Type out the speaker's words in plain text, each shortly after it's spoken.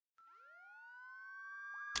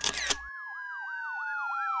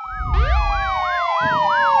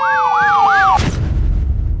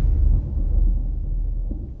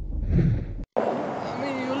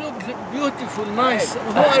nice. Who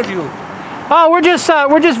are you? Oh, we're just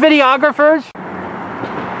videographers.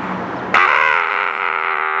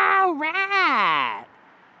 All right.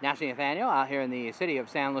 NastyNathanial out here in the city of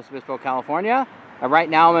San Luis Obispo, California. Right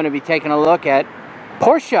now I'm going to be taking a look at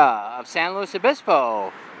Porsche of San Luis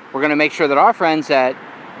Obispo. We're going to make sure that our friends at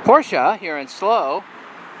Porsche here in SLO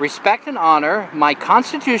respect and honor my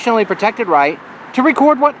constitutionally protected right to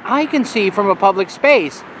record what I can see from a public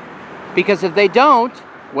space. Because if they don't,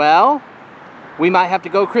 well, we might have to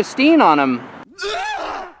go Christine on them.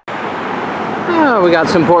 Oh, we got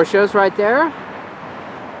some Porsches right there.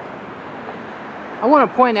 I want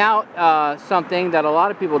to point out something that a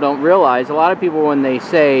lot of people don't realize. A lot of people, when they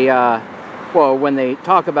say, well, when they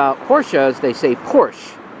talk about Porsches, they say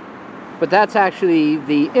Porsche. But that's actually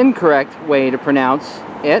the incorrect way to pronounce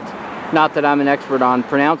it. Not that I'm an expert on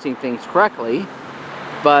pronouncing things correctly,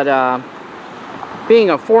 but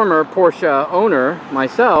being a former Porsche owner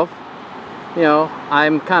myself, you know,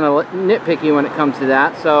 I'm kind of nitpicky when it comes to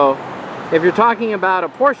that. So if you're talking about a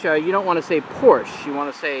Porsche, you don't want to say Porsche, you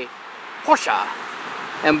want to say Porsche.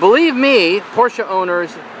 And believe me, Porsche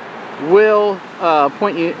owners will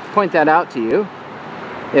point that out to you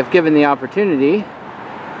if given the opportunity.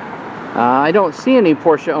 I don't see any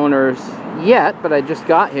Porsche owners yet, but I just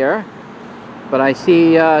got here. But I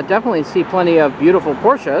see definitely see plenty of beautiful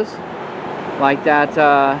Porsches, like that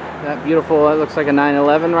that beautiful, it looks like a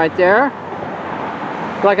 911 right there.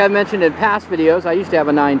 Like I mentioned in past videos, I used to have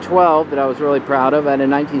a 912 that I was really proud of. I had a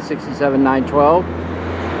 1967 912.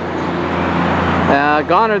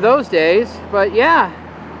 Gone are those days, but yeah,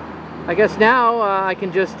 I guess now I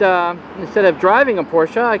can just, instead of driving a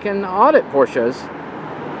Porsche, I can audit Porsches.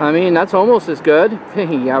 I mean, that's almost as good.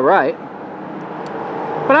 Yeah, right.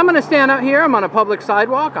 But I'm going to stand out here. I'm on a public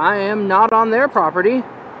sidewalk. I am not on their property.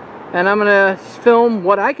 And I'm going to film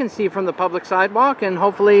what I can see from the public sidewalk, and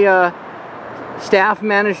hopefully staff,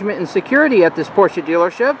 management, and security at this Porsche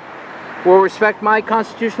dealership will respect my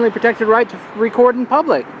constitutionally protected right to record in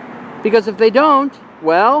public. Because if they don't,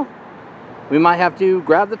 well, we might have to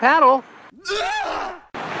grab the paddle.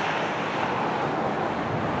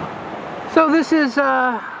 So this is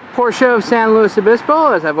Porsche of San Luis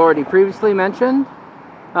Obispo, as I've already previously mentioned.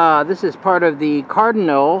 This is part of the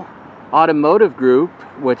Cardinal Automotive Group,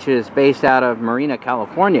 which is based out of Marina,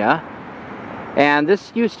 California. And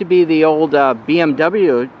this used to be the old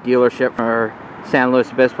BMW dealership for San Luis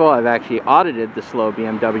Obispo. I've actually audited the SLO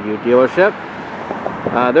BMW dealership.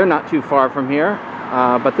 They're not too far from here,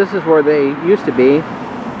 but this is where they used to be.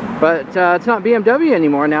 But it's not BMW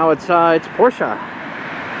anymore. Now it's Porsche.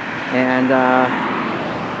 And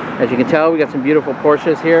as you can tell, we got some beautiful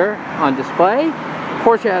Porsches here on display.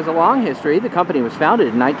 Porsche has a long history. The company was founded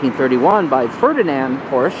in 1931 by Ferdinand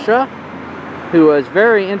Porsche, who was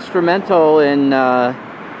very instrumental in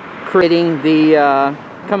creating the,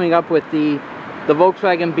 coming up with the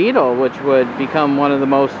Volkswagen Beetle, which would become one of the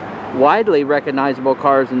most widely recognizable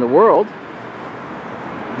cars in the world.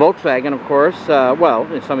 Volkswagen, of course, well,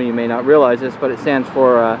 some of you may not realize this, but it stands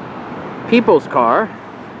for people's car.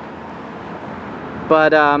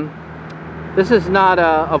 But this is not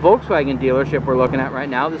a Volkswagen dealership we're looking at right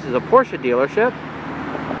now. This is a Porsche dealership.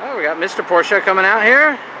 Oh, we got Mr. Porsche coming out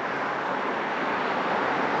here.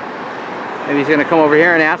 Maybe he's going to come over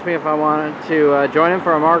here and ask me if I wanted to join him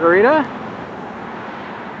for a margarita.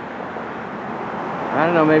 I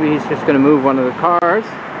don't know, maybe he's just going to move one of the cars.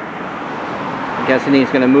 I'm guessing he's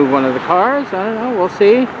going to move one of the cars. I don't know, we'll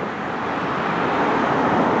see.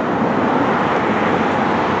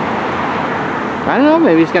 I don't know,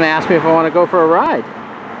 maybe he's going to ask me if I want to go for a ride.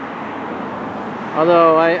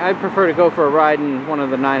 Although I prefer to go for a ride in one of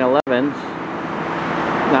the 911s.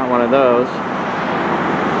 Not one of those.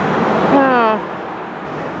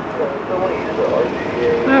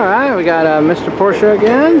 Alright, we got Mr. Porsche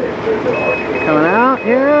again. Coming out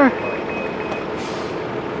here.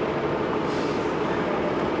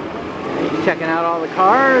 He's checking out all the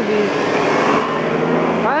cars.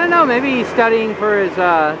 I don't know, maybe he's studying for his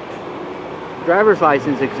driver's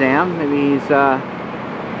license exam. Maybe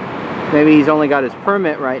he's only got his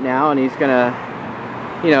permit right now, and he's gonna,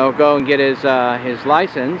 you know, go and get his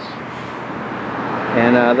license.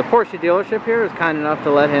 And the Porsche dealership here is kind enough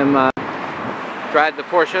to let him drive the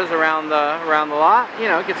Porsches around the lot. You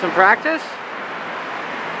know, get some practice.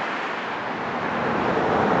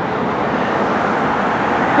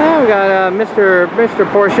 Oh, we got Mr.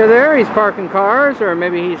 Porsche there. He's parking cars, or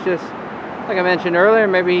maybe he's just, like I mentioned earlier,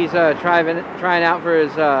 maybe he's trying out for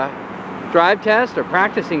his drive test, or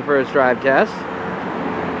practicing for his drive test.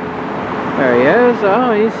 There he is.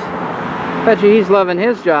 Oh, bet you he's loving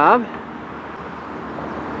his job.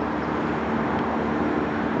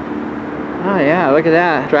 Oh yeah, look at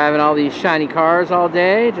that. Driving all these shiny cars all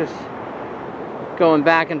day, just going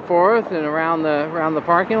back and forth and around the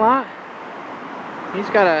parking lot. He's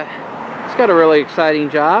got a really exciting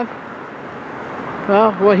job.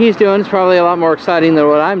 Well, what he's doing is probably a lot more exciting than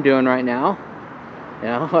what I'm doing right now. You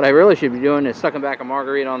know, what I really should be doing is sucking back a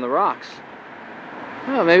margarita on the rocks.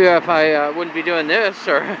 Well, maybe if I wouldn't be doing this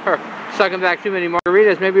or sucking back too many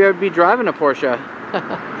margaritas, maybe I'd be driving a Porsche.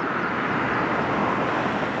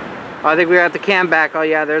 I think we got the cam back. Oh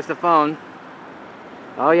yeah, there's the phone.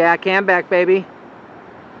 Oh yeah, cam back, baby.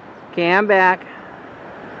 Cam back.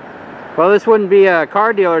 Well, this wouldn't be a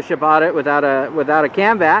car dealership audit without a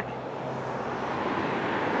cam back.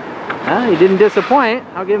 He didn't disappoint.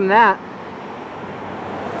 I'll give him that. All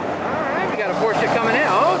right, we got a Porsche coming in.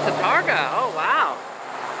 Oh, it's a Targa. Oh wow.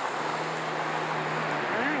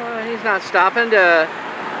 All right, well, he's not stopping to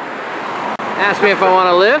ask me if I want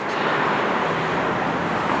to lift.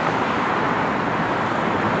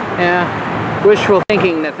 Yeah, wishful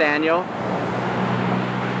thinking, Nathaniel.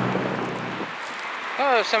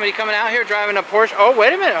 Oh, somebody coming out here driving a Porsche. Oh,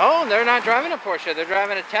 wait a minute. Oh, they're not driving a Porsche. They're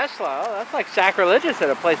driving a Tesla. Oh, that's like sacrilegious at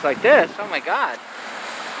a place like this. Oh my God.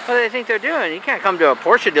 What do they think they're doing? You can't come to a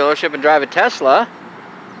Porsche dealership and drive a Tesla.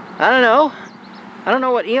 I don't know. I don't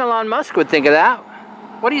know what Elon Musk would think of that.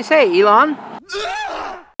 What do you say, Elon?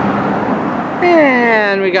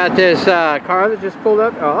 And we got this car that just pulled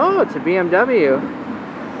up. Oh, it's a BMW.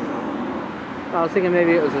 I was thinking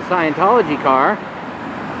maybe it was a Scientology car.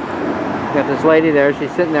 Got this lady there, she's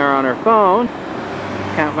sitting there on her phone.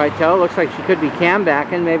 Can't quite tell, looks like she could be cam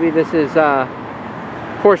backing. Maybe this is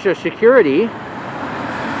Porsche security.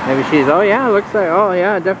 Maybe she's, oh yeah, looks like, oh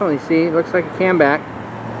yeah, definitely see, looks like a cam back.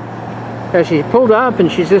 Yeah, she pulled up and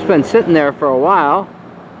she's just been sitting there for a while.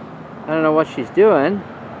 I don't know what she's doing.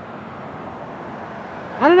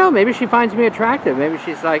 I don't know, maybe she finds me attractive. Maybe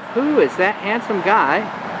she's like, who is that handsome guy,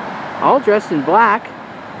 all dressed in black,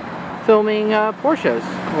 filming Porsches?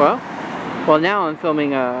 Well, now I'm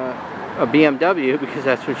filming a BMW because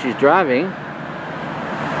that's what she's driving.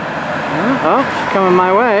 Oh, she's coming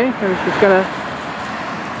my way. Maybe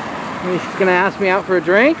she's gonna ask me out for a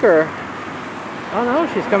drink, or oh no,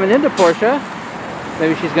 she's coming into Porsche.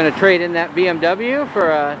 Maybe she's gonna trade in that BMW for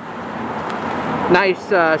a nice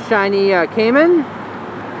shiny Cayman.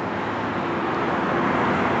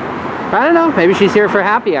 I don't know. Maybe she's here for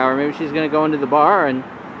happy hour. Maybe she's gonna go into the bar and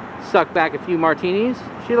suck back a few martinis.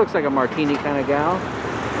 She looks like a martini kind of gal.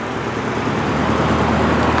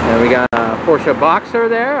 And we got a Porsche Boxer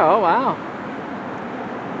there. Oh wow.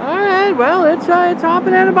 All right, well it's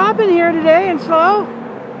hopping and a bopping here today and slow.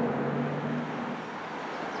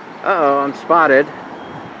 Uh-oh, I'm spotted.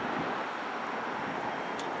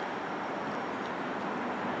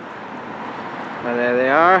 Oh, there they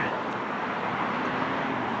are.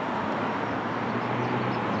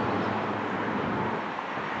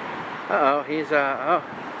 Uh-oh, he's, uh-oh,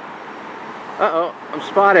 I'm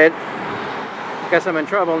spotted. Guess I'm in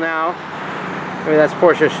trouble now. Maybe that's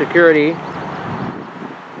Porsche security.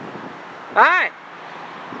 Hi!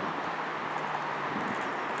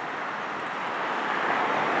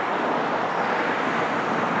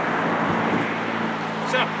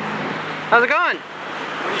 What's up? How's it going?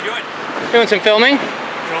 What are you doing? Doing some filming.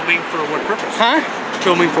 Filming for what purpose? Huh?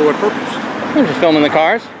 Filming for what purpose? I'm just filming the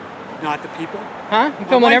cars. Not the people? Huh? I'm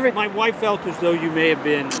filming everything. My wife felt as though you may have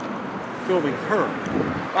been filming her.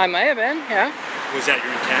 I may have been, yeah. Was that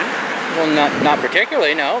your intent? Well, not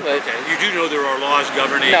particularly, no, but... Okay. You do know there are laws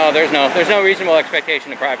governing... No, there's no reasonable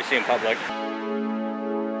expectation of privacy in public.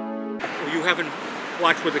 Well, you haven't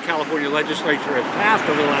watched what the California legislature has passed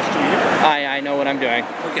over the last 2 years. I know what I'm doing.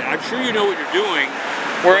 Okay, I'm sure you know what you're doing.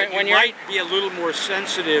 When you might be a little more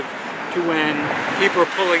sensitive to when people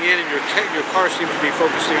are pulling in and your car seems to be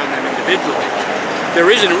focusing on them individually.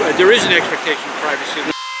 There is an expectation of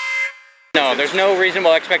privacy. No, there's no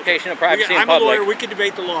reasonable expectation of privacy in public. I'm a lawyer. We can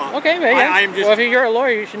debate the law. Okay, but yeah. Well, if you're a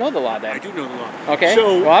lawyer, you should know the law then. I do know the law. Okay.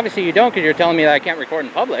 So, well, obviously you don't, because you're telling me that I can't record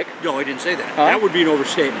in public. No, I didn't say that. That would be an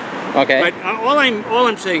overstatement. Okay. But all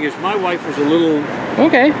I'm saying is my wife was a little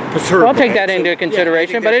perturbed. Well, I'll take that into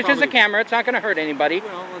consideration. Yeah, but it's just a camera. It's not going to hurt anybody.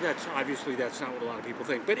 Well, that's not what a lot of people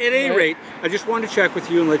think. But at any rate, I just wanted to check with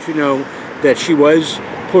you and let you know that she was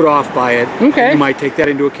put off by it. Okay. You might take that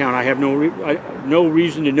into account. I have no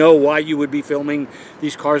reason to know why you would be filming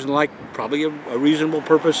these cars and probably a reasonable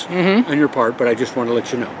purpose on your part, but I just want to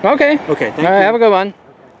let you know. Okay. Okay, thank you. Have a good one.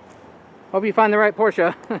 Hope you find the right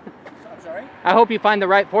Porsche. I'm sorry? I hope you find the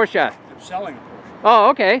right Porsche. I'm selling a Porsche. Oh,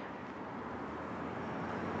 okay.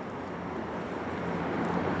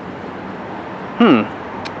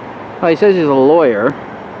 Well, he says he's a lawyer.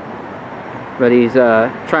 But he's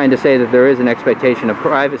trying to say that there is an expectation of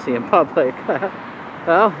privacy in public.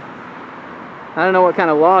 Well, I don't know what kind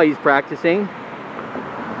of law he's practicing.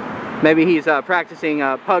 Maybe he's practicing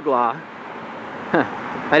pug law.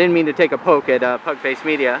 I didn't mean to take a poke at Pug Face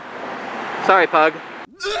Media. Sorry, Pug.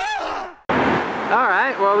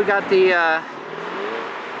 Alright, well, we got the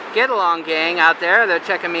Get Along gang out there. They're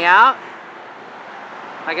checking me out.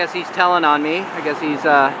 I guess he's telling on me. I guess he's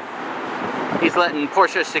letting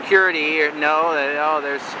Porsche security know that, oh,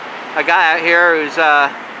 there's a guy out here who's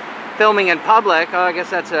filming in public. Oh, I guess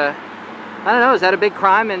that's a, I don't know, is that a big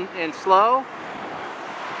crime in slow?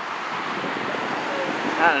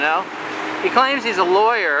 I don't know. He claims he's a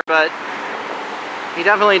lawyer, but he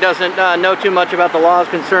definitely doesn't know too much about the laws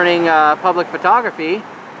concerning public photography.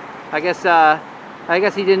 I guess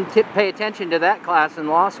he didn't pay attention to that class in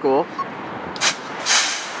law school.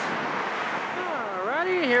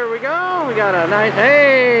 Alrighty, here we go. We got a nice,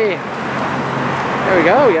 hey! There we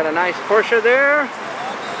go. We got a nice Porsche there.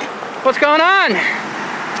 What's going on?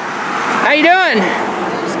 How you doing?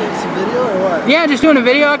 Just getting some video or what? Yeah, just doing a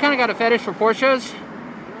video. I kind of got a fetish for Porsches.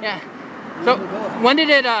 Yeah. So when did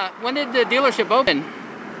the dealership open?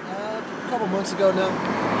 A couple months ago now.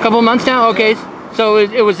 A couple months now? Okay. So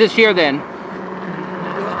it was this year then?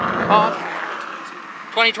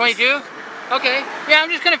 2022? Okay. Yeah, I'm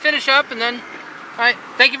just going to finish up and then... Alright.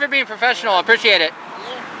 Thank you for being professional. I appreciate it.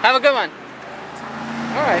 Have a good one.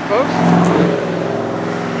 Alright, folks.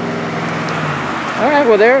 Alright,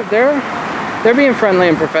 well they're being friendly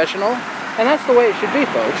and professional. And that's the way it should be,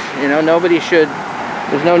 folks. You know, nobody should...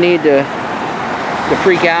 There's no need to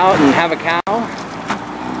freak out and have a cow.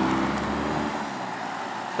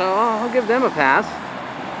 So I'll give them a pass.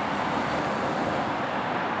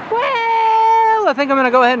 Well, I think I'm going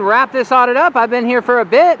to go ahead and wrap this audit up. I've been here for a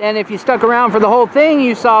bit, and if you stuck around for the whole thing,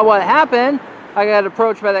 you saw what happened. I got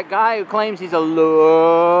approached by that guy who claims he's a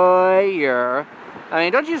lawyer. I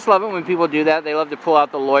mean, don't you just love it when people do that? They love to pull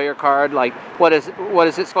out the lawyer card, like, what is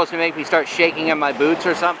it supposed to make me start shaking in my boots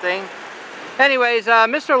or something? Anyways,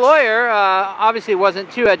 Mr. Lawyer obviously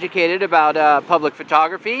wasn't too educated about public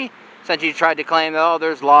photography, since he tried to claim that, oh,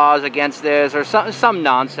 there's laws against this, or some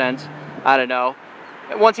nonsense. I don't know.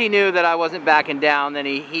 Once he knew that I wasn't backing down, then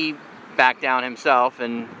he backed down himself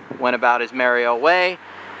and went about his merry old way.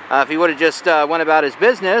 If he would have just went about his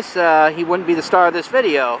business, he wouldn't be the star of this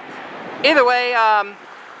video. Either way, I'm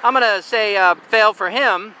going to say fail for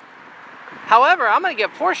him. However, I'm going to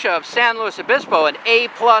give Porsche of San Luis Obispo an A+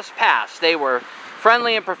 pass. They were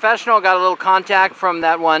friendly and professional. Got a little contact from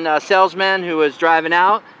that one salesman who was driving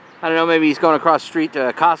out. I don't know, maybe he's going across the street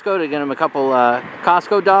to Costco to get him a couple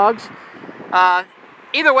Costco dogs.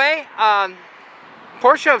 Either way,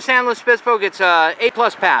 Porsche of San Luis Obispo gets a A+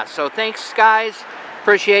 pass. So thanks, guys.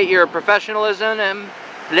 Appreciate your professionalism. And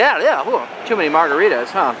ooh, too many margaritas,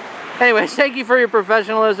 huh? Anyways, thank you for your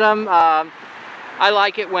professionalism. I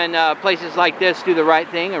like it when places like this do the right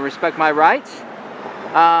thing and respect my rights.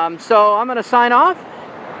 So I'm going to sign off.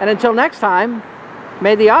 And until next time,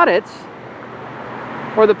 may the audits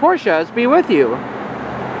or the Porsches be with you.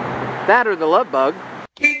 That or the love bug.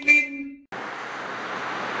 Take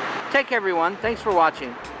care, everyone. Thanks for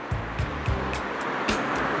watching.